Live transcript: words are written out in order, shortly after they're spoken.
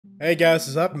Hey guys,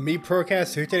 what's up? Me,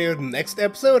 Procrastinator, here today with the next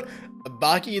episode of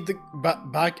Baki the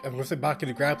I'm gonna say Baki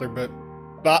the Grappler, but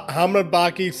Hanma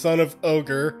Baki, son of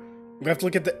Ogre. We have to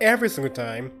look at the every single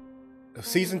time.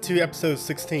 Season 2, episode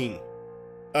 16.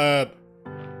 I'm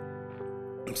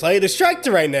slightly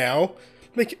distracted right now.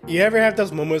 Like, you ever have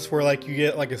those moments where like you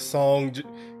get like a song,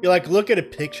 you like look at a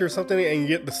picture or something and you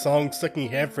get the song stuck in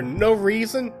your head for no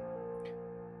reason?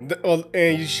 And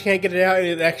you just can't get it out and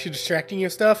it's actually distracting you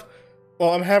and stuff?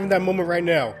 Well, I'm having that moment right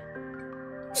now.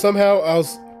 Somehow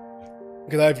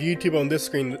because I have YouTube on this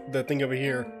screen, the thing over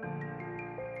here.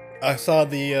 I saw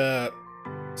the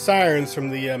sirens from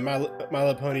the My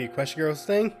Little Pony Question Girls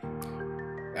thing.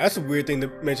 That's a weird thing to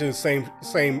mention in the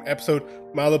same episode,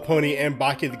 My Little Pony and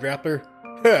Baki the Grappler.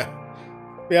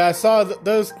 Yeah, I saw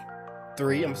those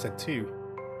three. I'm gonna say two.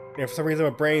 Yeah, for some reason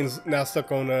my brain's now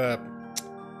stuck on the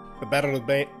Battle of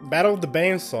the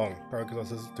Band song. Probably because I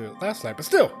was listening to it last night, but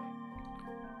still.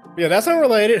 Yeah, that's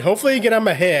unrelated. Hopefully you get out of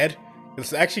my head.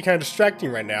 It's actually kind of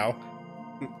distracting right now.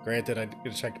 Granted, I get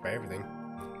distracted by everything.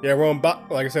 Yeah, we're on,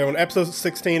 like I said, on episode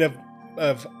 16 of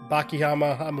Baki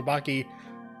Hanma Baki.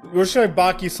 We're showing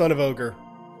Baki, son of Ogre.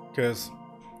 Because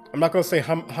I'm not going to say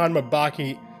Hanma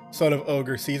Baki, son of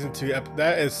Ogre, season 2.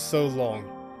 That is so long.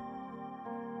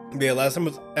 Yeah, last time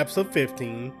was episode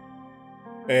 15.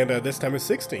 And this time is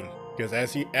 16. Because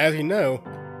as you know,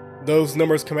 those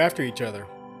numbers come after each other.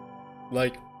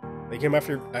 Like, they came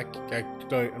after.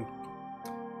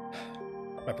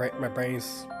 My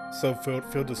brain's so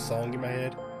filled with song in my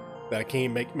head that I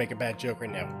can't make a bad joke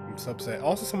right now. I'm so upset.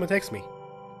 Also, someone text me.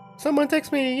 Someone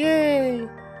text me! Yay!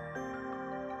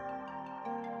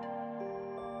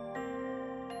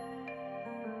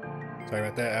 Sorry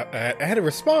about that. I had to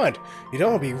respond. You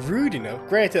don't want to be rude, you know.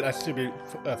 Granted, I should be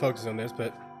focused on this,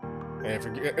 but if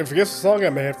it gets a song out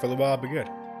of my head for a little while, I'll be good.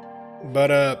 But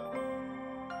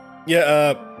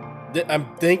yeah, I'm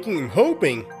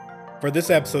hoping for this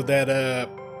episode that,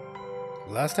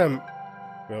 last time,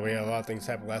 well, we had a lot of things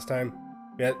happen last time.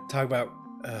 We had to talk about,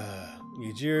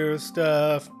 Yujiro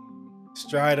stuff.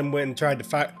 Stridham went and tried to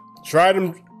fight.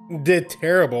 Stridham did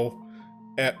terrible.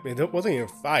 It wasn't even a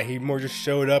fight, he more just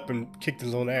showed up and kicked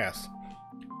his own ass.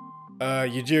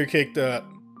 Yujiro kicked,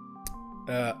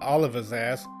 Oliver's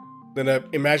ass. Then,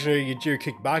 imaginary Yujiro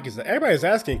kicked Baki's ass. Everybody's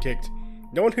ass getting kicked.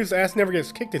 No one whose ass never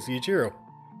gets kicked is Yujiro.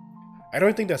 I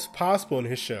don't think that's possible in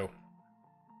his show.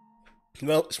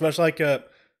 Well, it's much like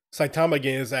Saitama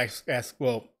getting his ass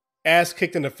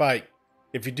kicked in the fight.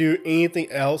 If you do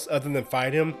anything else other than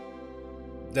fight him,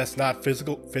 that's not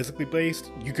physically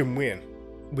based, you can win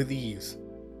with ease.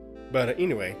 But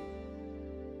anyway,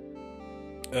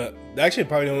 actually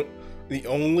probably the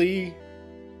only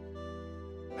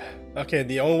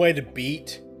way to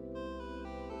beat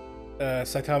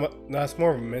Saitama, no, it's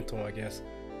more of a mental, I guess.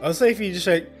 I would say if you just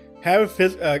like have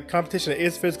a competition that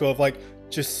is physical, of like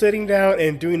just sitting down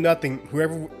and doing nothing,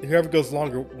 whoever goes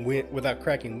longer without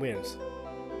cracking wins.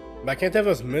 But I can't tell if it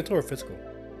was mental or physical.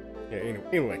 Yeah,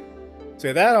 anyway.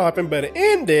 So that all happened, but it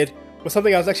ended with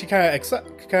something I was actually kind of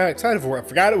excited for. I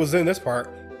forgot it was in this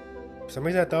part. For some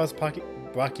reason I thought it was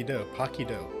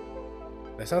Pakido.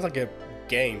 That sounds like a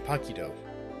game, Pakido.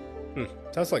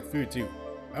 Sounds like food too.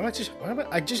 Why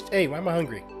am I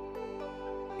hungry?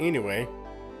 Anyway.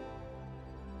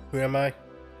 Who am I?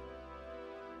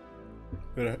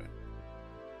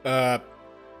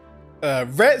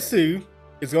 Retsu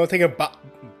is gonna take a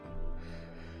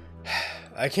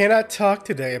I cannot talk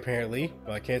today apparently.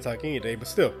 Well, I can't talk any day, but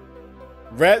still.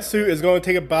 Retsu is gonna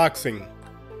take a boxing.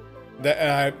 That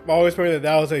I've always remembered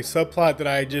that was a subplot that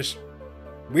I just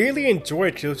really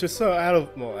enjoyed because it was just so out of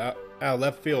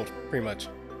left field, pretty much.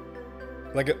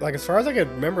 Like as far as I can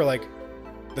remember, like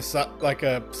a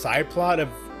side plot of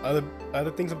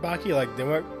other things of Baki, like they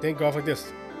didn't go off like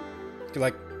this.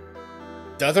 Like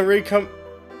doesn't really come.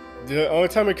 The only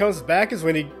time it comes back is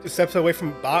when he steps away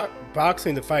from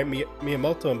boxing to fight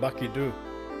Miyamoto and Baki Do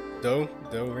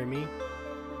Remi.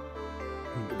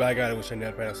 By God, I wish I knew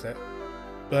how to pronounce that.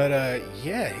 But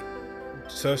yeah,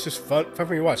 so it's just fun for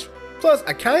me to watch. Plus,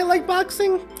 I kind of like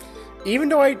boxing, even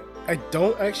though I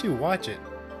don't actually watch it.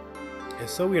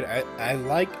 It's so weird. I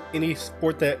like any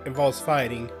sport that involves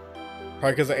fighting,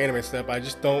 probably because of anime stuff. I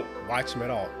just don't watch them at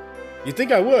all. You'd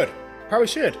think I would. Probably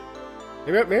should.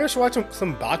 Maybe I should watch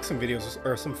some boxing videos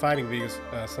or some fighting videos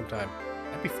sometime.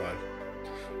 That'd be fun.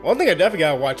 One thing I definitely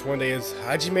gotta watch one day is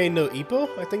Hajime no Ippo.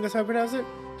 I think that's how I pronounce it.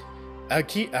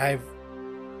 I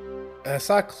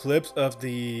saw clips of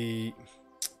the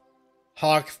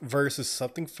Hawk versus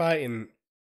something fight, and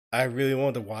I really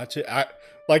wanted to watch it. I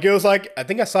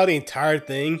think I saw the entire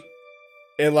thing,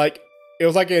 and like it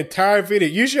was like an entire video.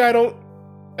 Usually I don't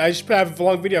I just have a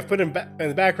long video I've put in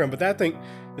the background, but that thing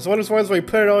is one of those ones where you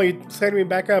put it on, you send me in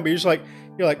background, but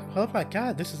you're like, oh my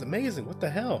god, this is amazing. What the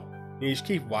hell? And you just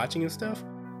keep watching and stuff.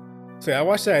 So yeah, I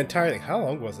watched that entire thing. How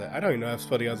long was that? I don't even know how to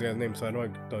spell the other guy's name, so I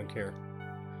don't care.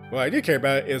 What I do care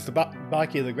about is the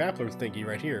Baki the Grappler thingy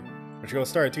right here. Which is gonna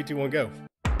start at 3, 2, 1, go.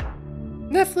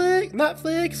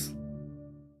 Netflix.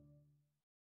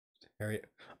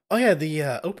 Oh yeah,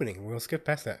 the opening. We'll skip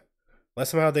past that. Unless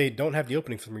somehow they don't have the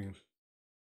opening for me.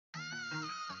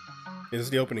 This is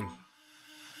the opening.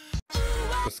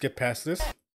 Let's skip past this.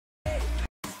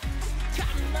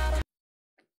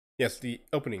 Yes, the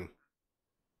opening.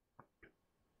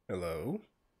 Hello?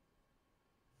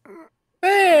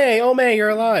 Hey, old man, you're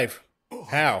alive.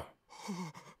 How?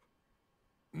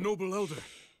 Noble Elder.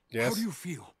 Yes? How do you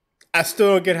feel? I still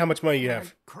don't get how much money you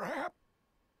have. Crap.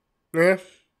 Yeah?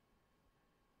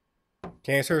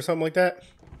 Cancer or something like that?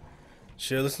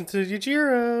 Should listen to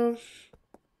Yujiro.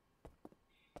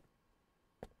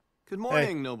 Good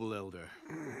morning, Noble Elder.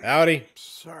 Howdy.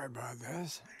 Sorry about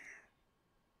this.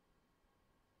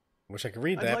 Wish I could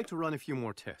read that. I'd like to run a few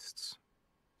more tests.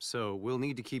 So we'll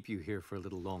need to keep you here for a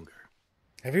little longer.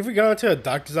 Have you ever gone to a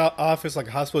doctor's office, like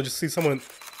a hospital, just see someone...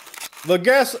 The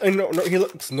guess, and no, he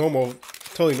looks normal,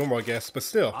 totally normal, I guess, but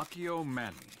still. Akio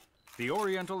Mani, the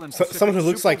Oriental and Someone who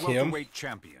looks like him.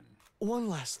 Champion. One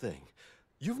last thing.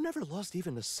 You've never lost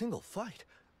even a single fight.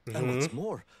 And what's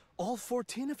more, all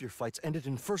 14 of your fights ended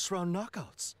in first-round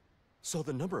knockouts. So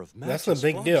the number of matches... That's a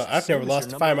big deal. I've never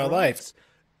lost a fight in my life.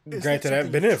 Granted, I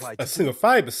haven't been in a single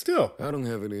fight, but still. I don't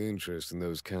have any interest in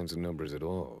those kinds of numbers at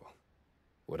all.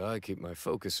 What I keep my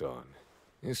focus on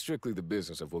is strictly the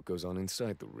business of what goes on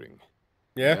inside the ring.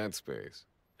 Yeah? That space.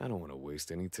 I don't want to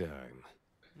waste any time.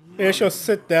 Yeah, she'll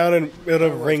sit down and in a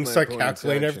ring, start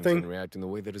calculating everything. And react in the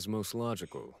way that is most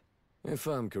logical. If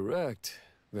I'm correct,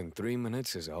 then 3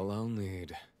 minutes is all I'll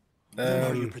need.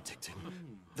 Then are you predicting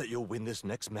that you'll win this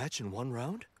next match in 1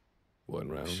 round? 1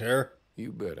 round? Sure.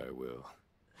 You bet I will.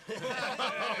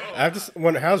 I just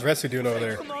wonder, how's Resu doing over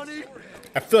there?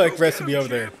 I feel like Resu be over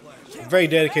there. Very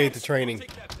dedicated to training.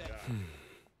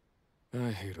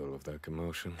 I hate all of that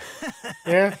commotion.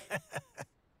 Yeah?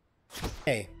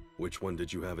 Hey. Which one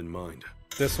did you have in mind?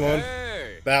 This one?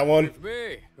 Hey, that one? it's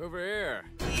me, over here.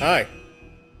 Hi.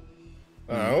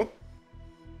 Oh?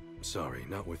 Sorry,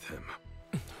 not with him.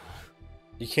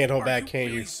 You can't hold back, can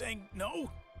really you? Saying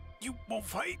no? You won't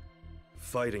fight?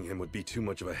 Fighting him would be too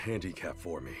much of a handicap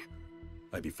for me.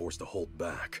 I'd be forced to hold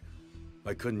back.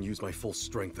 I couldn't use my full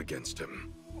strength against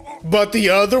him. But the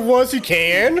other ones you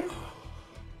can?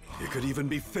 It could even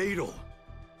be fatal.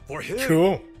 For him.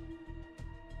 Cool.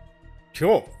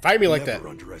 Cool. Fight me like that. Never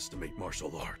underestimate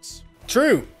martial arts.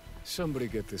 True. Somebody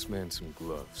get this man some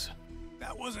gloves.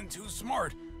 That wasn't too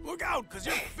smart. Look out, because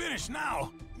you're finished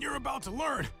now. You're about to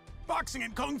learn. Boxing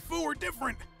and Kung Fu are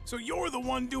different, so you're the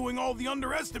one doing all the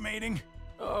underestimating.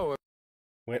 Oh.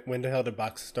 When the hell did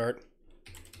box start?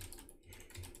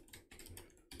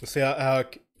 Let's see how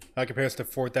it compares to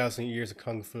 4,000 years of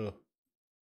Kung Fu.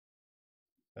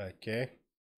 Okay.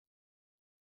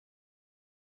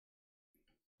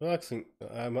 Boxing.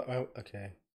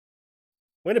 Okay.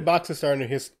 When did boxing start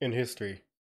in history?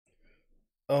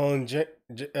 On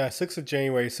 6th of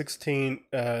January,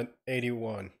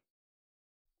 1681.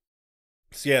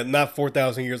 So yeah, not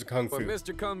 4,000 years of Kung Fu. But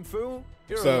Mr. Kung Fu,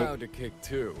 you're So- allowed to kick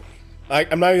too.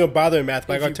 I'm not even gonna bother in math,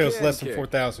 but I If gotta you tell it's can less than kick.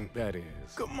 4,000. That is.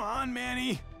 Come on,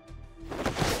 Manny.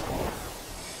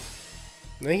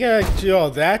 Then you gotta do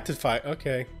all that to fight.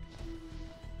 Okay.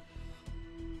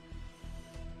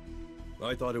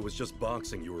 I thought it was just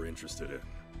boxing you were interested in.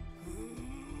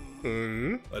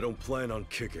 Hmm. I don't plan on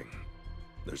kicking.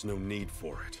 There's no need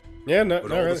for it. Yeah, no, But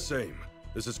not all really. the same,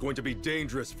 this is going to be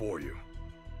dangerous for you.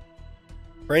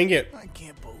 Bring it. I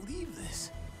can't believe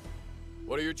this.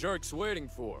 What are you jerks waiting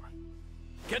for?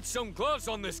 Get some gloves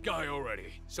on this guy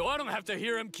already, so I don't have to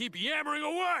hear him keep yammering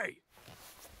away!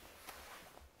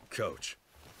 Coach,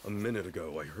 a minute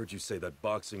ago I heard you say that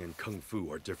boxing and Kung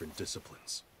Fu are different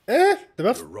disciplines. The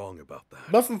buff. You're wrong about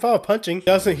that. Buff and follow punching.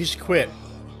 Doesn't he should quit.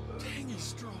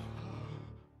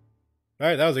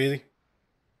 Alright, that was easy.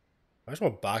 I just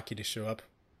want Baki to show up.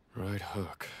 Right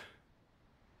hook.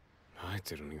 I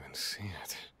didn't even see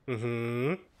it.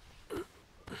 Mm-hmm.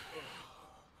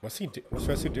 What's he do? What's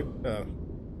Resu do? Oh.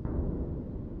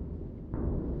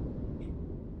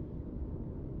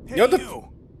 Hey, You know you.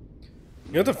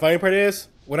 what the funny part is?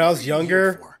 When I was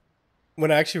younger,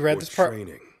 when I actually read For this part,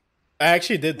 training. I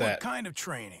actually did What that. kind of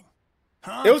training?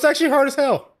 Huh? It was actually hard as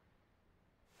hell.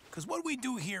 Because what we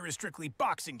do here is strictly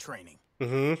boxing training.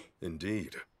 Mm-hmm.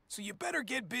 Indeed. So you better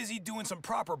get busy doing some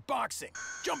proper boxing.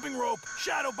 Jumping rope,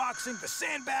 shadow boxing, the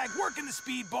sandbag, working the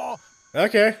speedball.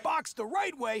 Okay. Box the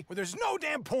right way or there's no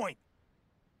damn point.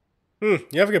 You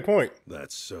have a good point.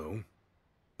 That's so.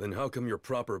 Then how come your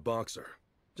proper boxer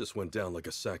just went down like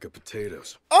a sack of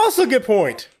potatoes? Also good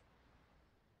point.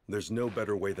 There's no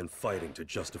better way than fighting to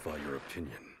justify your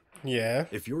opinion. Yeah.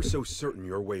 If you're so certain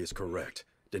your way is correct,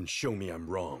 then show me I'm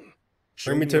wrong.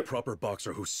 Show Bring me me to- a proper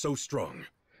boxer who's so strong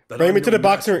that Bring I'm me to no the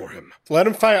match boxer. for him. Let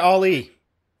him fight Ali.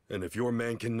 And if your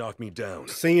man can knock me down,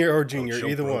 Senior or I'll junior,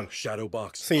 jump either rope, one. shadow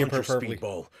box, Senior punch or preferably.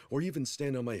 speedball, or even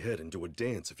stand on my head and do a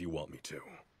dance if you want me to.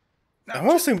 I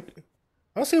want to see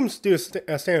him do a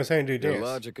stand and do a Your dance.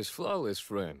 logic is flawless,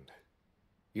 friend.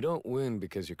 You don't win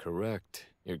because you're correct.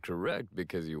 You're correct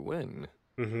because you win.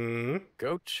 Mm-hmm.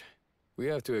 Coach, we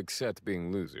have to accept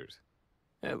being losers.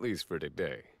 At least for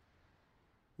today.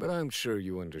 But I'm sure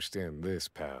you understand this,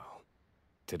 pal.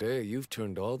 Today, you've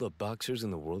turned all the boxers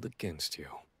in the world against you.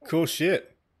 Cool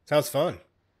shit. Sounds fun.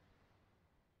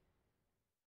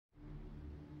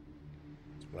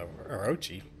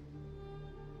 Orochi.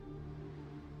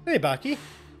 Hey, Baki.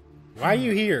 Why are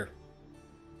you here?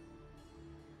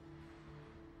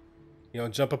 You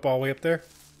don't jump up all the way up there?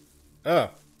 Oh.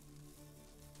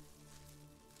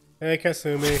 Hey,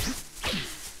 Kasumi.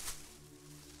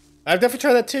 I've definitely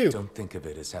tried that too. Don't think of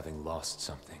it as having lost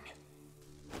something.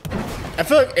 I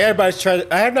feel like everybody's tried it.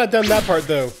 I have not done that part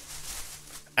though.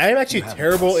 I am actually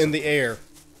terrible in the air.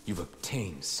 You've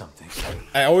obtained something.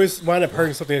 I always wind up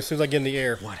hurting something as soon as I get in the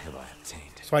air. What have I obtained?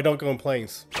 So I don't go in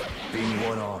planes. Being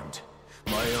one-armed.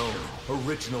 My own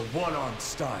original one-armed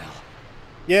style.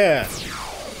 Yeah.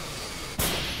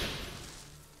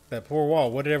 That poor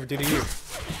wall. What did it ever do to you?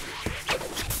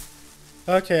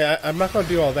 Okay, I'm not gonna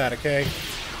do all that, okay?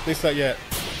 At least not yet.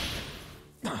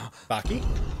 Baki?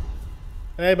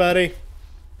 Hey, buddy.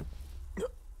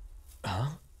 Huh?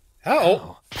 How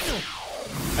old?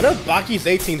 I know Baki's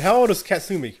 18. How old is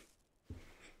Katsumi?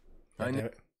 I know.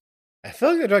 I feel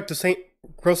like they're like the same,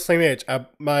 close to the same age.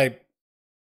 My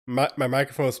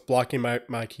microphone is blocking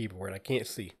my keyboard. I can't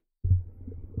see.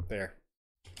 There.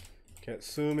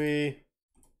 Katsumi.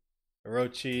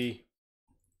 Orochi.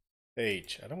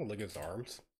 Age. I don't want to look at his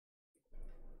arms.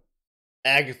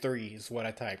 Ag3 is what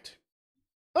I typed.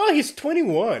 Oh, he's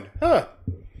 21. Huh.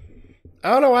 I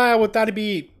don't know why I would thought he'd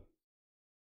be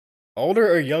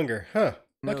older or younger. Huh.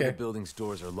 No, Okay. the building's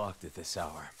doors are locked at this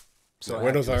hour. So The I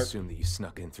windows have to aren't. assume that you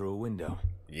snuck in through a window.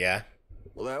 Yeah.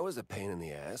 Well, that was a pain in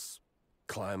the ass.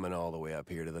 Climbing all the way up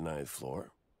here to the 9th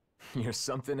floor. You're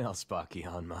something else, Baki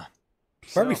Hanma.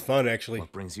 Probably So, fun, actually.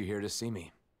 what brings you here to see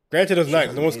me? Granted, it was nice.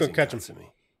 Sounds No one's going to amazing, catch him. Katsumi.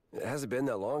 It hasn't been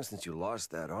that long since you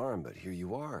lost that arm, but here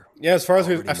you are. Yeah, as far as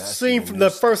Already I've mastered seen a from new the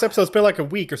first style. episode, it's been like a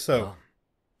week or so. Well,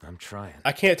 I'm trying.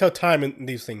 I can't tell time in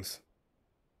these things.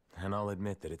 And I'll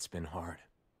admit that it's been hard.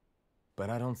 But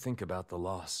I don't think about the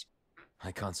loss.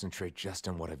 I concentrate just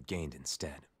on what I've gained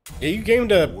instead. Yeah, you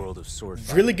gained The a world of sword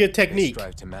really fighting, good they technique.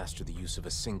 strive to master the use of a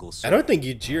single sword. I don't think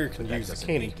Yujiro can That use it, doesn't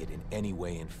can he? make it in any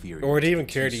way inferior Or would he to even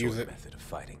the care to two-sword use it? method of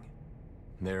fighting.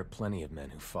 There are plenty of men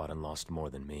who fought and lost more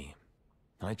than me.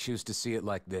 I choose to see it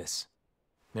like this.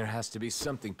 There has to be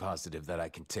something positive that I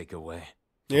can take away.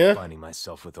 from Yeah. Finding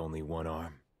myself with only one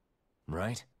arm.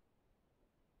 Right?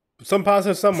 Some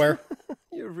positive somewhere.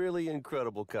 You're really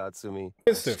incredible, Katsumi.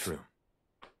 It's That's true.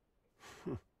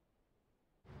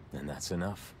 And that's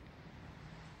enough.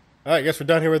 All right, I guess we're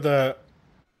done here with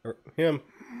him.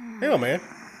 Hell, man.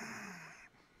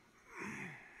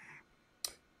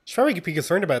 Should probably be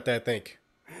concerned about that, I think.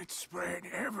 It's spread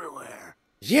everywhere.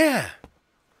 Yeah.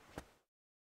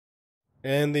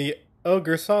 And the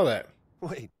ogre saw that.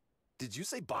 Wait, did you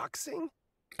say boxing?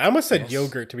 I almost said Yes,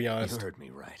 yogurt, to be You honest. heard me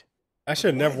right. I should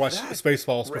have never Why watched that?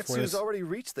 Spaceballs before Retsu's this. already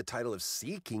reached the title of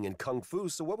Sea King in Kung Fu,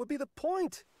 so what would be the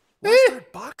point? Eh. Why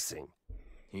start boxing?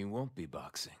 He won't be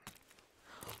boxing.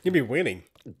 You'd be winning.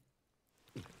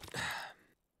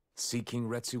 Sea King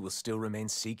Retsu will still remain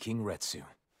Sea King Retsu.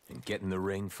 And get in the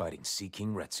ring fighting Sea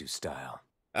King Retsu style.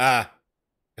 Ah.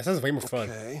 That sounds way more fun.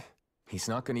 Okay. He's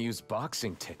not going to use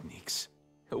boxing techniques.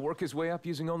 He'll work his way up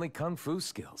using only Kung Fu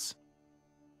skills.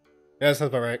 Yeah, that sounds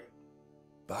about right.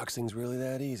 Boxing's really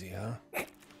that easy, huh?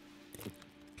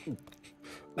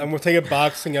 I'm going to take up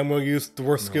boxing. I'm going to use the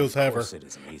worst skills of ever. course it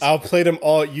isn't easy. I'll play them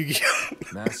all at Yu-Gi-Oh!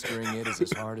 Mastering it is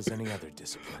as hard as any other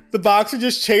discipline. The boxer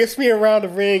just chased me around the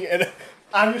ring, and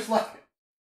I'm just like...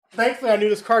 Thankfully, I knew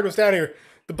this card was down here.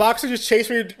 The boxer just chased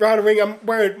me around the ring. I'm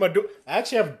wearing my... I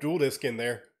actually have a dual disc in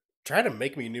there. Try to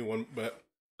make me a new one, but...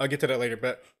 I'll get to that later,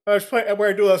 but... I'm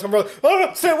wearing dual disc. I'm rolling... Oh,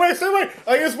 no! Stay away! Stay away!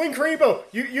 I use Wing Karibo!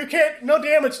 You can't... No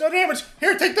damage! No damage!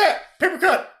 Here, take that! Paper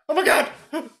cut! Oh my god!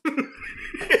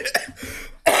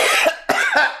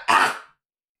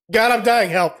 God, I'm dying,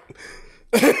 help.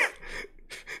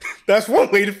 That's one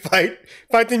way to fight.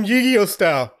 Fight them Yu-Gi-Oh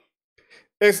style.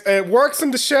 It works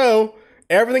in the show.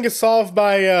 Everything is solved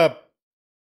by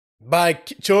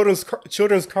children's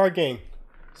card game.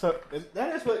 So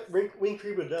that is what Wing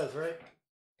Creeper does, right?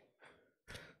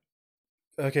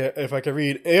 Okay, if I can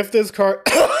read. If this card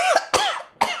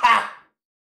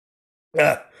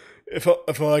if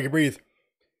I can breathe.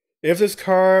 If this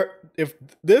card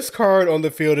on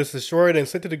the field is destroyed and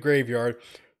sent to the graveyard,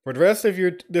 for the rest of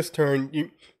this turn,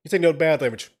 you take no bad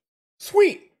damage.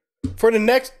 Sweet! For the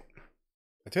next...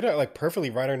 I did that like perfectly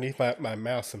right underneath my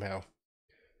mouse somehow.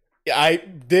 Yeah, I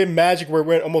did magic where it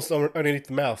went almost underneath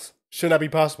the mouse. Should not be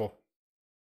possible.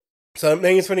 So that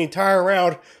means for the entire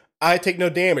round, I take no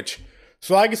damage.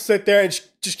 So I can sit there and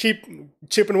just keep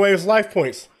chipping away his life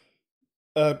points.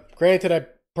 Granted, I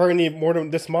probably need more than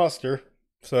this monster.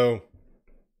 So,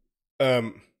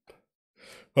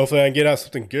 hopefully I can get out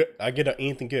something good. I get out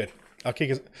anything good.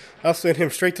 I'll send him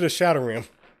straight to the Shadow Realm.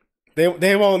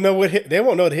 They won't know what hit. They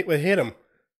won't know what hit him,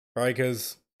 right?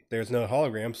 Because there's no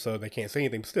hologram, so they can't say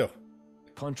anything. Still,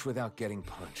 Punch without getting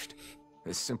punched.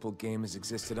 This simple game has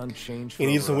existed unchanged for he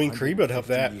needs a Wing Creebio to help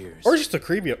that, or just a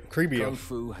Creebio. Kung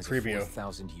Fu has a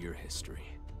 4,000-year history.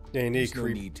 Yeah, you need There's no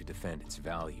need to defend its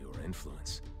value or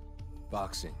influence.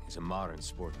 Boxing is a modern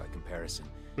sport by comparison.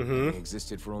 It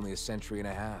existed for only a century and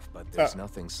a half, but there's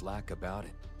nothing slack about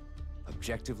it.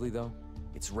 Objectively, though,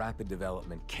 its rapid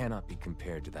development cannot be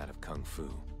compared to that of Kung Fu.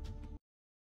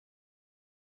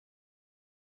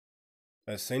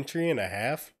 A century and a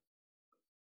half?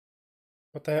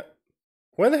 What the?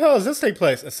 When the hell does this take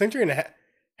place? A century and a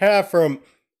half from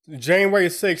January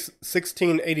 6,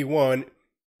 1681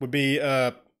 would be,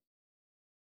 if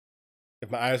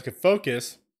my eyes could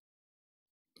focus.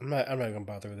 I'm not gonna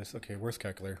bother with this. Okay, where's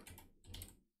calculator?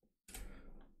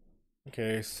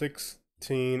 Okay,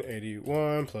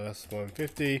 1681 plus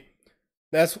 150.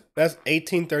 That's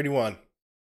 1831.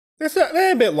 That's not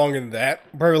a bit longer than that.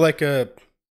 Probably like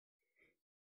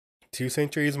 2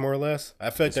 centuries more or less.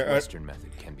 I feel like they're Western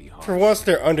method can be hard. for once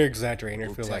they're under exaggerating. I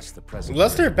feel like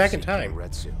unless they're back in time.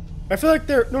 I feel like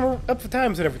they're up for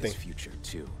times and everything. Future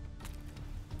too.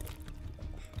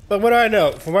 But what do I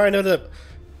know? From what I know, the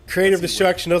creator of the show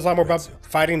actually knows a lot more about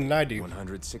fighting than I do.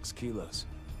 106 kilos.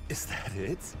 Is that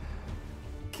it?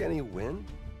 Can he win?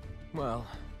 Well,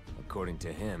 according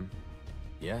to him,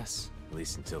 yes. At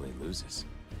least until he loses.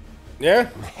 Yeah,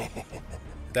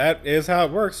 that is how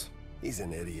it works. He's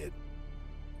an idiot.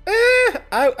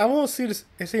 I want to see this.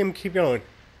 I see him keep going.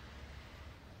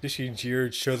 This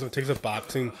Yujiro shows up, takes up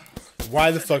boxing.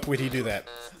 Why the fuck would he do that?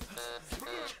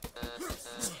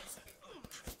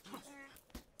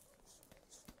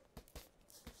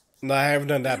 No, I haven't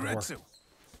done that Hey, before.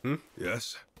 Retsu,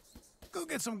 Yes? go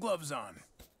get some gloves on. Okay.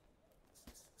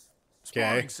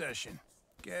 Sparring session.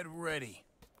 Get ready.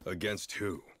 Against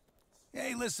who?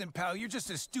 Hey, listen, pal, you're just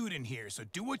a student here, so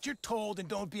do what you're told and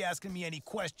don't be asking me any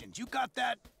questions. You got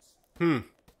that?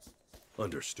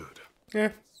 Understood. Yeah,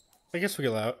 I guess we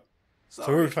can allow it.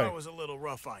 Sorry we're if fine. I was a little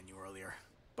rough on you earlier.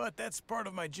 But that's part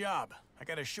of my job. I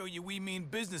gotta show you we mean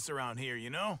business around here, you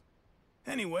know?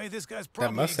 Anyway, this guy's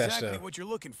probably mustache, exactly though. what you're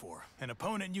looking for. An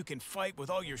opponent you can fight with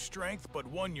all your strength, but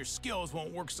one your skills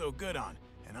won't work so good on.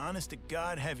 An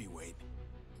honest-to-God heavyweight.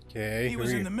 Okay, He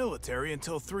was in the military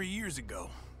until 3 years ago.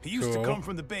 He used to come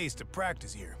from the base to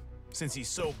practice here. Since he's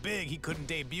so big, he couldn't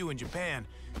debut in Japan,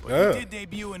 but he did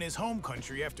debut in his home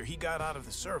country after he got out of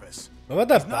the service. What about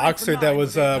that He's 9 boxer for that 9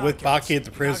 was with with 8 knockouts. Baki at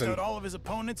the He prison? knocked out all of his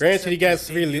opponents Granted, he except got his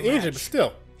severely debut injured, but match.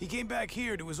 still. He came back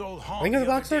here to his old home Think the of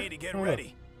the other boxer? day to get I don't know.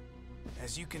 ready.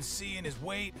 As you can see in his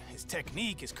weight, his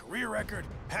technique, his career record,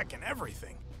 heck, and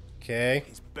everything. Okay,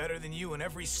 He's better than you in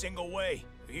every single way.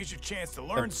 Here's your chance to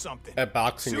learn something. at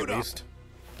boxing Suit at up. least.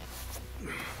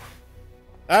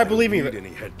 I believe Need you. any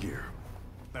headgear?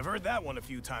 I've heard that one a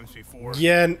few times before.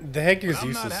 Yeah, the headgear's I'm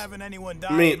useless. not having anyone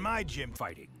die Me- in my gym.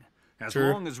 Fighting. As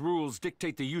True. long as rules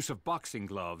dictate the use of boxing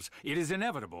gloves, it is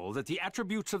inevitable that the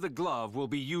attributes of the glove will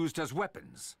be used as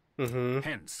weapons.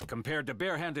 Hence, compared to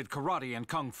barehanded karate and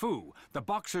kung fu, the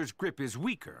boxer's grip is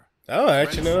weaker. Oh, I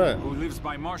actually know that. Who lives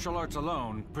by martial arts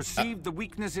alone, perceived the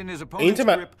weakness in his opponent's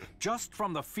Anytime I- grip just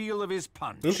from the feel of his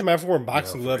punch. Anytime I've worn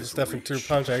boxing gloves and stuff and threw a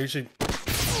punch, I usually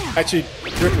actually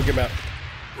grip and get him out.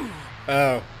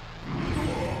 Oh.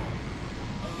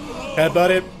 Headbutt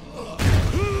it.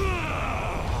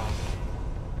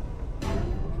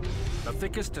 The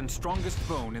thickest and strongest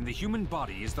bone in the human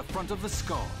body is the front of the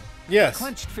skull. Yes.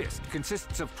 Clenched fist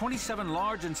consists of 27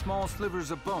 large and small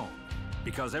slivers of bone.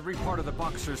 Because every part of the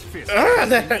boxer's fist has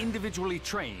been individually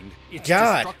trained, its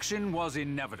destruction was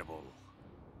inevitable.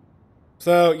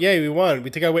 So, yeah, we won. We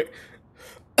took our way.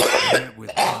 Met with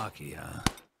Baki, huh?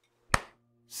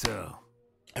 So,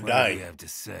 I'm what dying. do you have to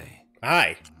say?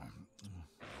 Hi.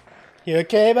 You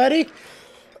okay, buddy?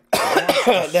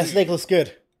 That snake looks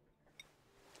good.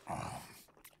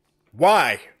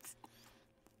 Why?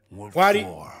 Why do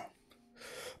you...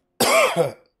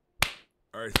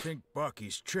 I think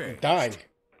Baki's changed. Dying.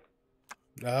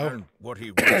 No. And what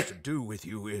he wants to do with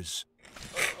you is...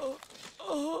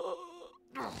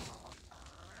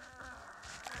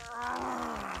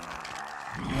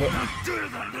 How dare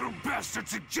that little bastard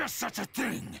suggest such a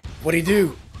thing? What'd he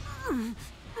do?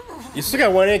 You still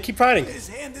got one hand. Keep fighting. His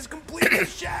hand is completely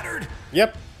shattered.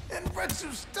 Yep. And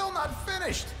Retsu's still not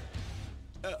finished.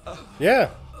 Yeah.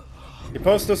 Your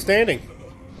opponent's still standing.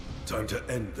 Time to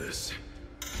end this.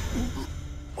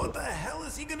 What the hell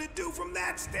is he gonna do from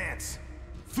that stance?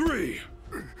 3,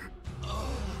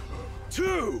 2.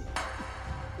 You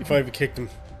probably even kicked him.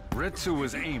 Retsu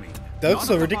was aiming That looks not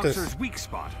so at ridiculous. the boxer's weak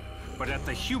spot, but at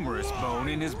the humerus bone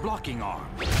in his blocking arm.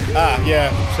 Ah, yeah,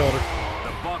 shoulder.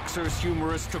 The boxer's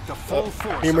humerus took the full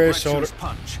force humerus, of Retsu's shoulder.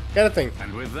 punch. Got a thing.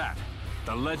 And with that,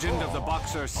 the legend of the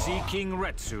boxer Sea King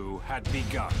Retsu had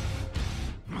begun.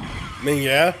 I mean,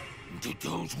 yeah. Did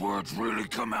those words really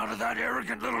come out of that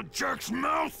arrogant little jerk's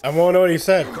mouth? I won't know what he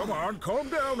said. Come on, calm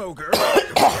down, Ogre.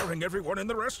 You're scaring everyone in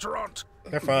the restaurant.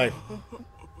 They're fine.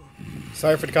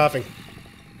 Sorry for the coughing.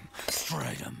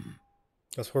 Straight him.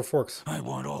 That's 4 forks. I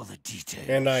want all the details.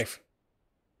 And knife.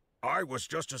 I was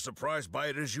just as surprised by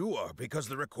it as you are, because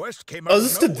the request came out Oh, of is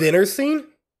this the nowhere. dinner scene?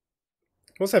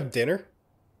 Let's have dinner?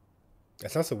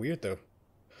 That sounds so weird, though.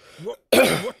 What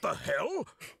the hell?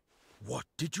 What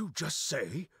did you just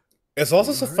say? It's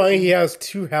also so funny he has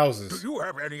 2 Do houses. you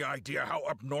have any idea how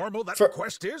abnormal that For-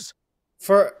 request is?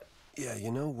 For Yeah,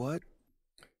 you know what?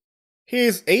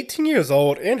 he's 18 years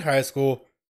old in high school,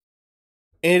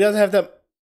 and he doesn't have that.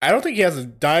 I don't think he has a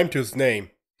dime to his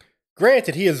name.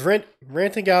 Granted, he is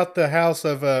renting out the house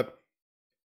of that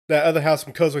other house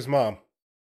from Kozui's mom.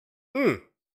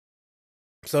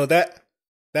 So that's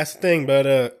the thing.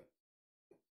 But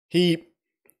he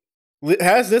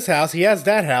has this house. He has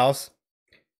that house.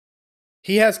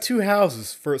 He has 2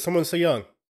 houses for someone so young.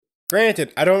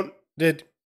 Granted,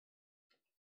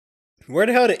 where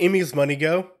the hell did Emi's money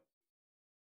go?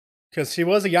 Because she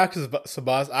was a Yakuza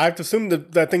boss. I have to assume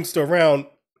that thing's still around.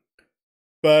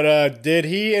 But did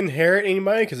he inherit any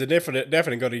money? Because it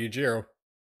definitely go to Yujiro.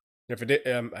 If it did,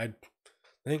 I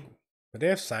think, would they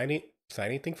have signed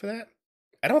anything for that?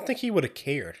 I don't think he would have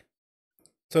cared.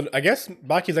 So I guess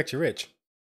Baki's actually rich.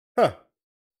 Huh.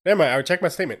 Never mind, I would check my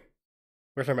statement.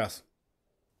 Where's my mouse?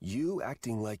 You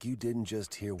acting like you didn't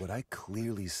just hear what I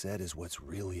clearly said is what's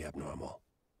really abnormal.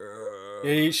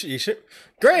 Yeah, you should.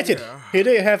 Granted, yeah. he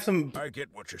did have some I get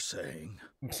what you're saying.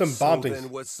 bomb So things. then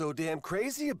what's so damn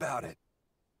crazy about it?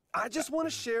 I just want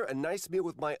to share a nice meal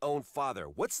with my own father.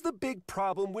 What's the big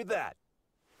problem with that?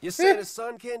 You saying his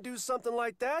son can't do something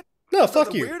like that? No, There's fuck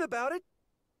nothing you. weird about it?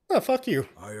 No, fuck you.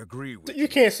 I agree with You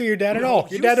can't see your dad at all.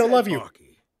 Your you dad don't said love you.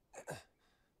 Baki.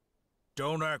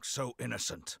 Don't act so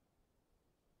innocent.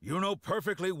 You know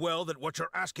perfectly well that what you're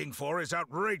asking for is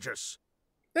outrageous.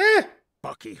 Eh.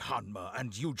 Baki Hanma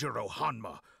and Yujiro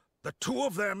Hanma, the 2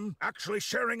 of them actually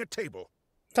sharing a table.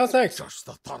 Sounds nice. Just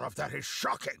the thought of that is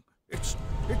shocking. It's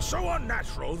so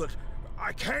unnatural that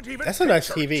I can't even. That's a nice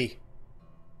picture it. TV.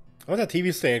 I want that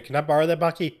TV stand. Can I borrow that,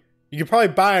 Baki? You could probably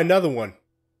buy another one.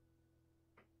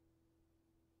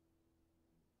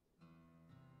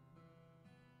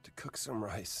 To cook some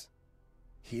rice,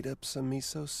 heat up some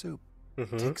miso soup,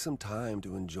 Mm-hmm. take some time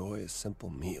to enjoy a simple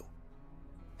meal.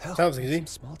 Hell, Sounds maybe easy. some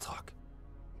small talk.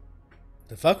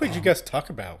 The fuck would you guys talk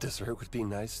about? Dessert would be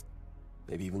nice.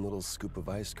 Maybe even a little scoop of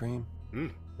ice cream.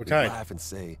 What We'd kind? laugh and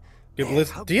say, Good "Man, bliss-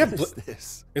 how do you have good is bli-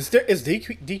 this?" Is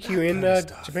DQ in kind of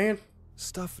stuff. Japan?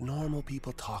 Stuff normal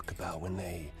people talk about when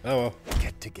they Oh well.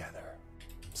 get together.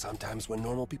 Sometimes when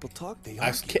normal people talk, they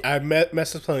I've argue.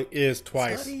 messed this playing is It's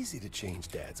twice. not easy to change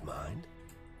Dad's mind.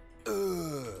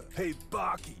 Hey,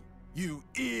 Baki, you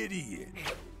idiot.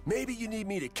 Maybe you need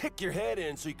me to kick your head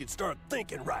in so you can start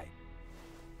thinking right.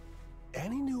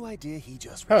 Any new idea he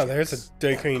just Oh, rejects. there's a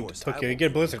Dairy And of Queen course, I Tokyo. You won't get a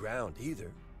give blizzard. ground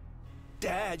either.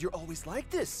 Dad, you're always like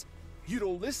this. You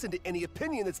don't listen to any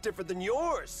opinion that's different than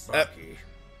yours. Baki.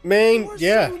 Man, You're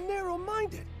yeah. so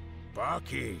narrow-minded.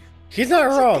 Baki. He's not You're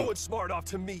wrong. going smart off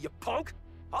to me, you punk.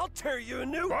 I'll tear you a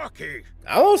new. Baki.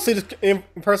 I want to see this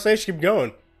impersonation keep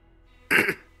going.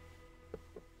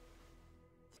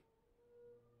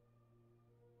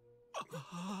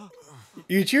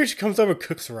 Yujiro comes over and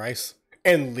cooks rice.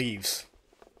 and leaves.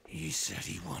 He said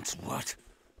he wants what?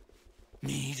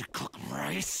 Me to cook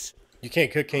rice? You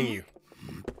can't cook, can you?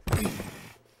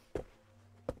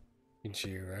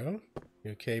 Yujiro?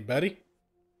 You okay, buddy?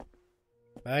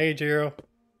 Bye, Yujiro.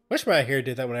 Wish my hair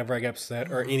did that whenever I get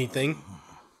upset or anything.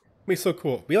 It'd be so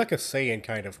cool. Be like a Saiyan,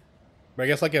 kind of. But I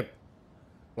guess like a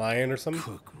lion or something.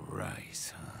 Cook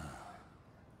rice, huh?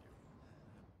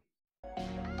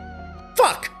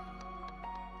 Fuck!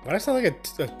 Why do I sound like a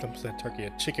turkey,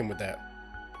 a chicken with that?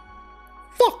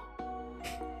 Fuck!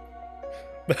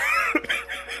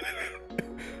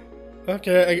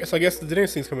 Okay, so I guess the dinner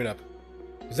scene's coming up.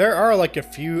 There are like a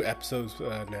few episodes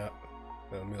now.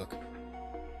 Let me look.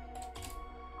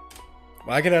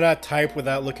 Why can I not type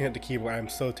without looking at the keyboard? I'm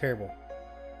so terrible.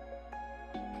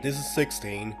 This is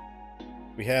 16.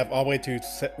 We have all the way to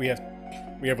we have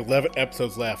 11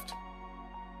 episodes left.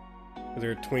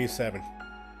 There are 27.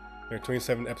 There are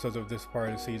 27 episodes of this part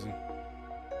of the season,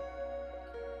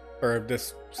 or of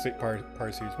this part of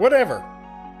the series. Whatever.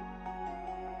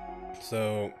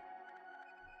 So.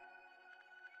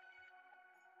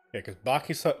 Yeah, because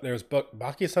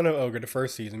Baki Son of Ogre, the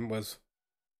first season, was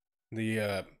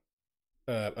the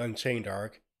Unchained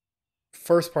arc.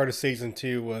 First part of season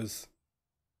 2 was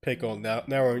Pickle. Now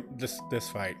we're in this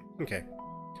fight. Okay.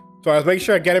 So I was making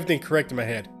sure I got everything correct in my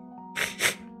head.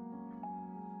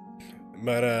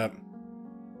 But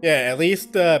yeah, at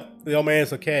least the old man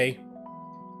is okay.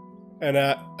 And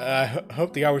I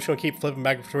hope the guy was gonna keep flipping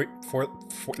back and forth.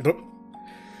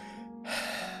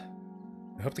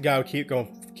 I hope the guy will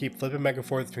keep flipping back and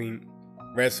forth between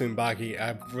Retsu and Baki.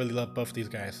 I really love both these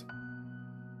guys.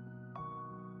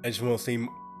 I just want to see.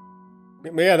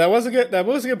 But yeah, that was a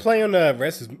good play on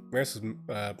Retsu's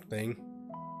thing.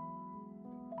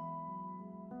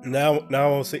 Now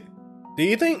we'll see. Do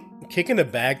you think kicking the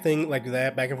bag thing like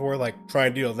that back and forth, like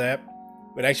trying to do that,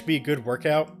 would actually be a good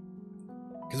workout?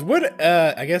 Because would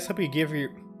I guess help you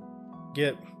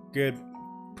get good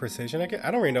precision? I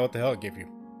don't really know what the hell it give you.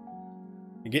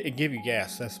 It give you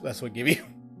gas. That's what it give you.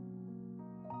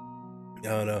 I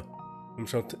don't know. I'm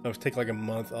sure I'll take like a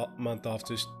month off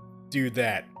to just do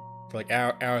that for like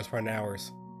hours upon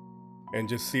hours, and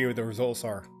just see what the results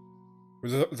are.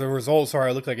 The results are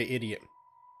I look like an idiot,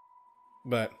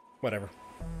 but whatever.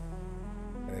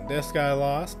 And this guy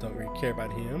lost. Don't really care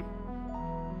about him.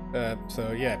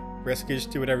 So yeah, Rest can just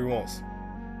do whatever he wants.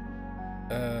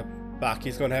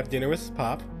 Baki's gonna have dinner with his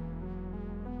pop.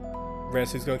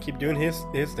 Rest is gonna keep doing his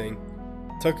thing.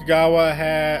 Tokugawa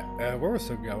had where was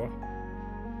Tokugawa?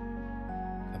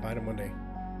 I'll find him one day.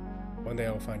 One day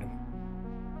I will find him.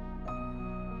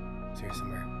 He's here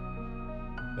somewhere.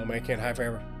 No man can't hide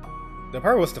forever. That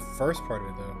part was the first part of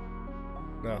it though.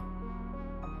 No.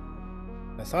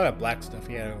 I saw that black stuff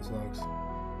he had in his lungs.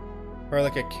 Or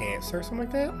like a cancer or something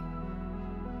like that?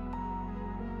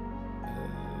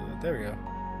 There we go.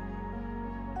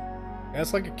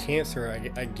 That's like a cancer,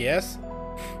 I guess.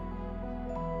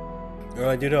 Oh,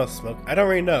 I do know smoke. I don't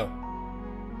really know.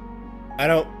 I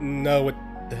don't know what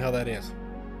the hell that is.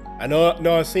 I know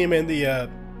I see him in the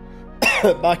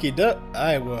Baki do.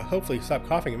 I will hopefully stop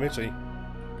coughing eventually.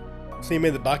 See him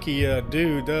in the Baki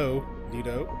do.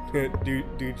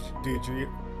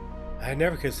 I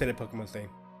never could say that Pokemon's name.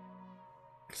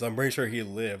 Because I'm pretty sure he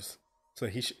lives. So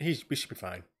we should be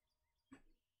fine.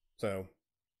 So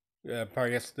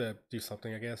probably has to do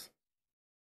something, I guess.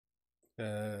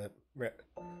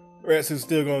 Retsu's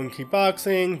still going to keep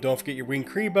boxing. Don't forget your Wing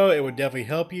Kribo. It would definitely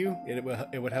help you. It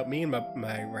would help me in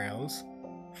my rounds.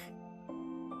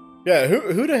 Yeah,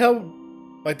 who the hell,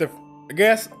 like I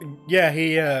guess, yeah,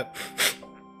 he,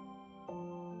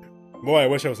 boy, I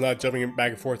wish I was not jumping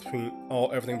back and forth between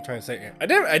everything I'm trying to say.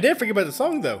 I did forget about the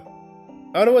song, though.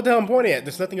 I don't know what the hell I'm pointing at.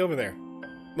 There's nothing over there.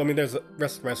 I mean, there's the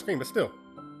rest of my screen, but still.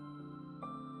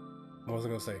 What was I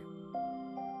gonna say?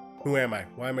 Who am I?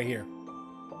 Why am I here?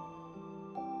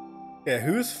 Yeah,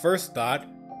 whose first thought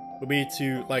would be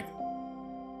to like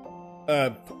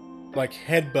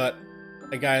headbutt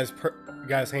a guy's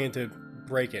hand to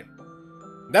break it?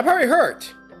 That probably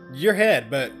hurt your head,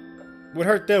 but would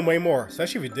hurt them way more,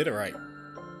 especially if you did it right.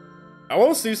 I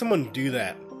want to see someone do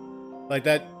that, like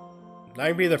that. Not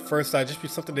even be their first thought, just be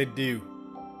something they do.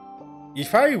 You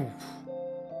probably,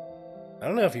 I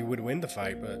don't know if you would win the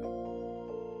fight, but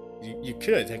you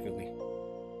could technically.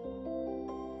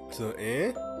 So,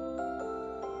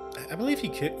 I believe he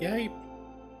could. Yeah, I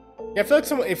feel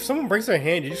like if someone breaks their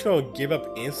hand, you're just gonna give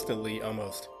up instantly,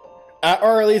 almost,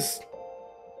 or at least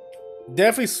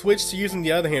definitely switch to using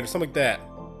the other hand or something like that.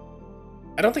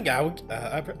 I don't think I would.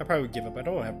 I probably would give up. I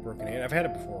don't have a broken hand. I've had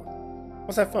it before.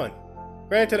 What's that fun?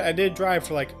 Granted, I did drive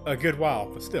for like a good while,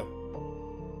 but still.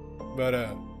 But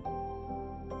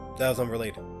that was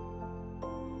unrelated.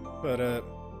 But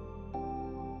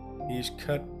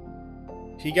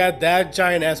he got that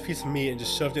giant ass piece of meat and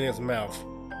just shoved it in his mouth.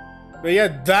 But he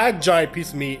got that giant piece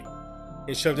of meat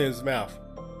and shoved it in his mouth.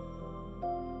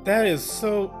 That is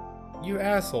so, you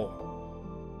asshole.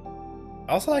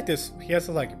 I also like this. He has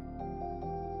like,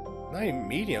 not even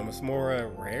medium. It's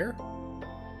more rare.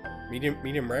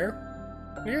 Medium rare,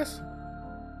 I guess.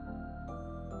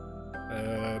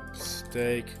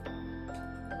 Steak.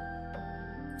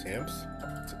 Temps.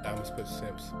 I almost put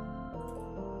temps.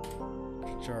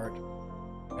 Chart.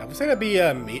 I would say that'd be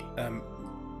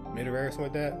mid rare or something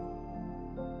like that.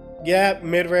 Yeah,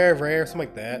 mid rare, rare, something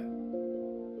like that.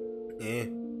 Eh.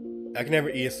 I can never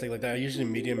eat a steak like that. I usually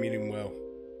medium well.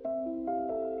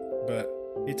 But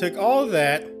he took all of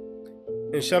that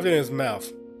and shoved it in his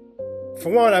mouth. For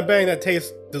one, I'm betting that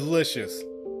tastes delicious.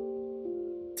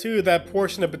 Two, that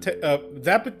portion of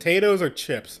that potatoes or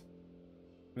chips.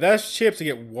 If that's chips,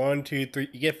 you get 1, 2, 3.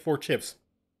 You get 4 chips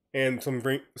and some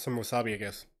wasabi, I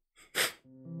guess.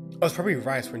 Oh, it's probably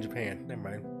rice from Japan. Never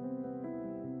mind.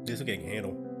 This will get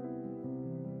handled.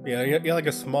 Yeah, you get like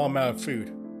a small amount of food.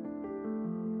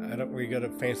 I don't really go to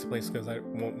fancy places because I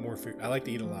want more food. I like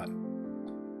to eat a lot.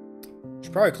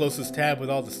 Should probably close this tab with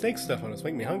all the steak stuff on it. It's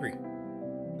making me hungry.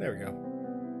 There we go.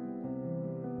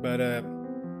 But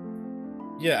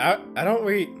yeah, I don't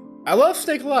really. I love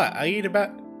steak a lot. I eat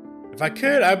about. If I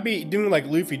could, I'd be doing like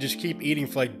Luffy, just keep eating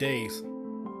for like days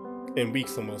and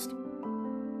weeks almost.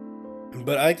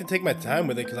 But I like to take my time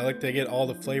with it because I like to get all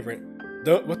the flavor in.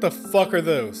 What the fuck are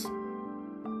those?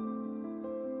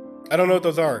 I don't know what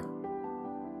those are.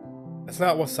 That's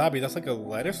not wasabi. That's like a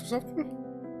lettuce or something.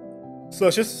 So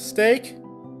it's just steak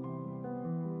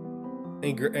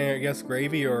and I guess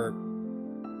gravy or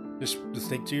just the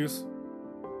steak juice,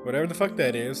 whatever the fuck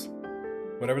that is.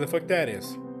 Whatever the fuck that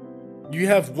is. You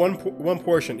have one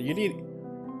portion.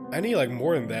 I need like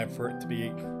more than that for it to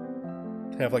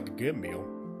have like a good meal.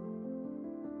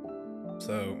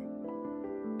 So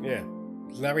yeah,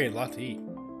 there's not really a lot to eat,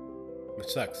 which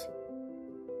sucks.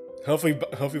 Hopefully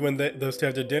when those two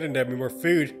have their dinner, there'll be more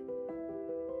food.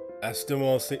 I still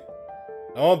want to see.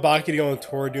 I want Baki to go on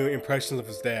tour doing impressions of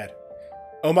his dad.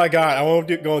 Oh my god, I want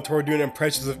him to go on tour doing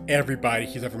impressions of everybody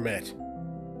he's ever met.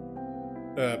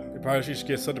 He probably should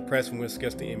get so depressed when Wiz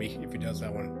gets the Emmy if he does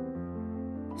that one.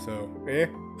 So,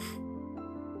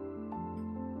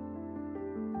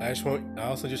 I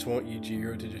also just want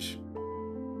Yujiro to just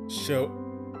show.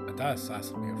 I thought I saw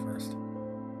something at first.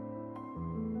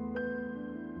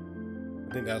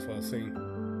 I think that's what I was seeing.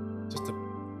 Just a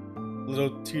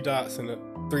little 2 dots and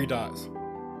 3 dots.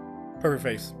 Perfect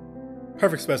face.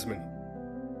 Perfect specimen.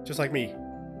 Just like me.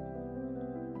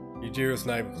 Yujiro's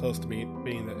not even close to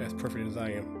being as perfect as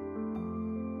I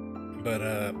am. But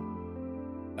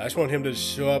I just want him to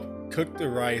show up, cook the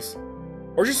rice,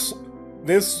 or just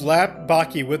then slap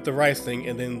Baki with the rice thing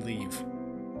and then leave.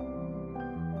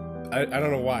 I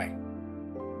don't know why.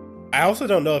 I also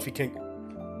don't know if he can,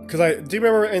 because I do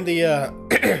remember in the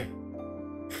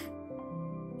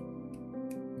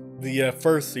the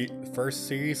first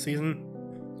series season,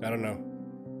 I don't know,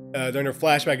 during a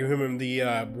flashback of him in the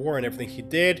war and everything, he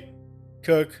did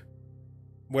cook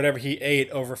whatever he ate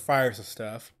over fires and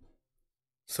stuff,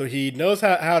 so he knows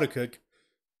how to cook.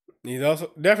 He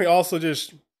definitely also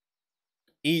just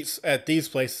eats at these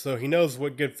places, so he knows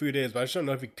what good food is. But I just don't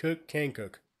know if he can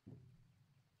cook.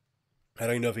 I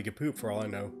don't even know if he can poop, for all I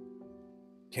know.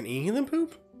 Can any of them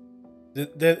poop?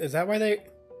 Is that why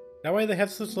they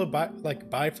have such low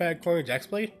bifad chlorine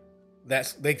ejaculate?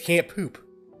 They can't poop.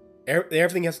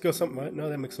 Everything has to go something. No,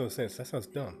 that makes no sense. That sounds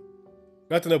dumb.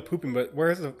 Not to know pooping, but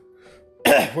where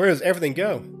does everything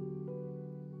go?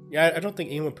 Yeah, I don't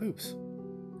think anyone poops.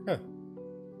 Huh.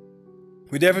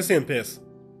 We definitely see him piss.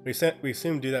 We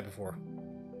seen him do that before.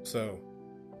 So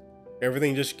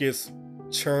everything just gets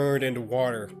churned into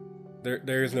water.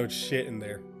 There is no shit in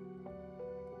there.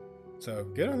 So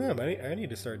good on them. I need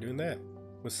to start doing that.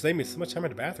 Would save me so much time in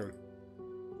the bathroom.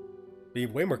 Be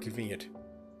way more convenient.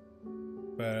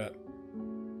 But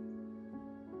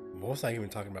what was I even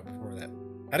talking about before that?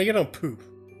 How to get on poop?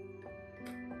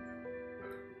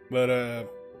 But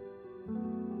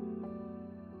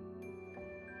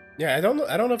yeah, I don't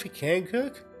know if he can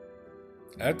cook.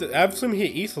 I assume he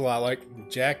eats a lot, like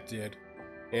Jack did,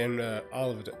 and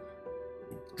all of it.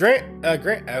 Grant,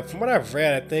 from what I've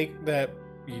read, I think that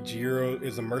Yujiro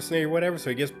is a mercenary or whatever,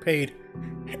 so he gets paid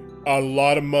a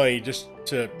lot of money just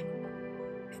to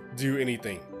do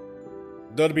anything.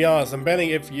 Though, to be honest, I'm betting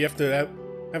if you have to have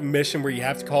a mission where you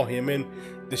have to call him in,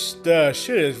 the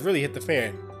shit has really hit the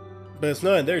fan. But it's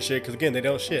not in their shit, because again, they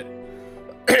don't shit.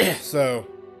 So,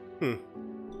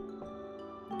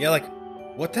 yeah, like,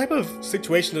 what type of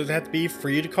situation does it have to be for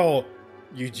you to call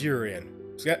Yujiro in?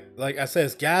 Like I said,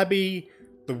 it's gotta be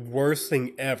the worst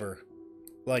thing ever.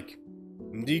 Like,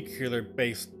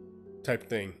 nuclear-based type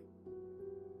thing.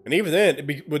 And even then,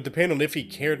 it would depend on if he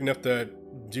cared enough to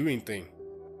do anything.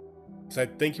 Because I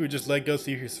think he would just let go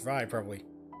see if he survived, probably.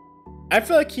 I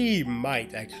feel like he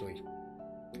might, actually.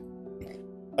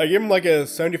 I give him like a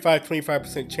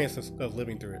 75-25% chance of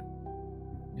living through it.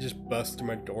 He just busts through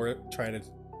my door trying to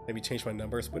maybe change my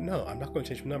numbers. But no, I'm not going to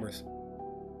change my numbers.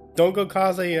 Don't go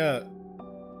cause a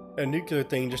nuclear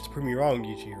thing just to prove me wrong,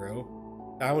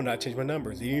 Yujiro. I will not change my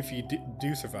numbers, even if you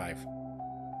do survive.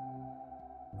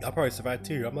 I'll probably survive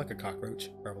too. I'm like a cockroach,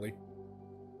 probably.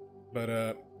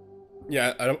 But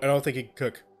yeah, I don't think he can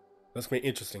cook. That's gonna be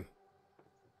interesting.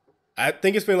 I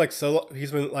think it's been like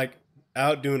he's been like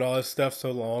out doing all this stuff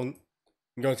so long,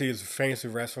 going to his fancy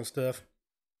restaurant stuff,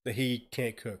 that he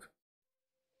can't cook.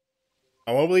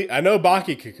 I know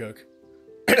Baki can cook,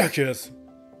 because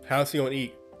how's he gonna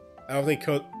eat? I don't think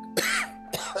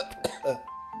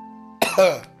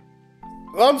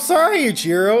well, I'm sorry,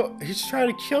 Yujiro. He's just trying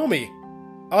to kill me.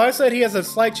 Oh, I said he has a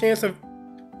slight chance of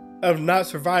not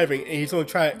surviving, and he's gonna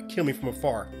try to kill me from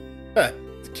afar. Huh,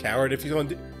 it's a coward. If he's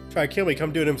gonna try to kill me,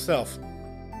 come do it himself.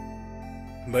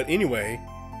 But anyway,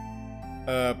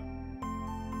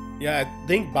 yeah, I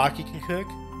think Baki can cook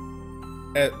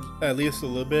at least a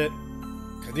little bit.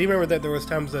 Cause do you remember that there was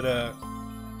times that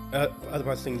other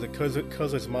parts of things that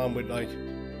Kozo's mom would, like,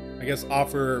 I guess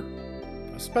offer,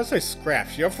 especially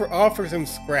scraps. She offers him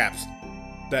scraps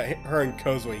that her and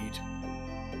Kozo eat.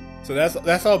 So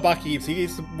that's all Baki eats. He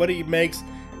eats what he makes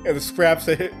and the scraps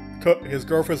that his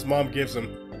girlfriend's mom gives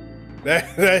him.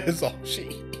 That is all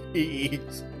she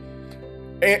eats.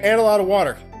 And a lot of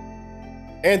water.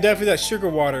 And definitely that sugar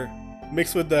water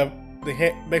mixed with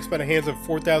mixed by the hands of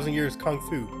 4,000 years kung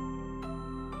fu.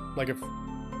 Like a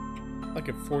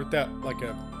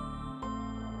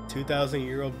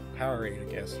 2,000-year-old Powerade,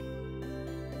 I guess.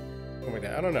 Something like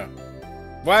that. I don't know.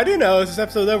 What I do know is this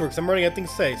episode's over because I'm running out of things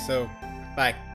to say. So, bye.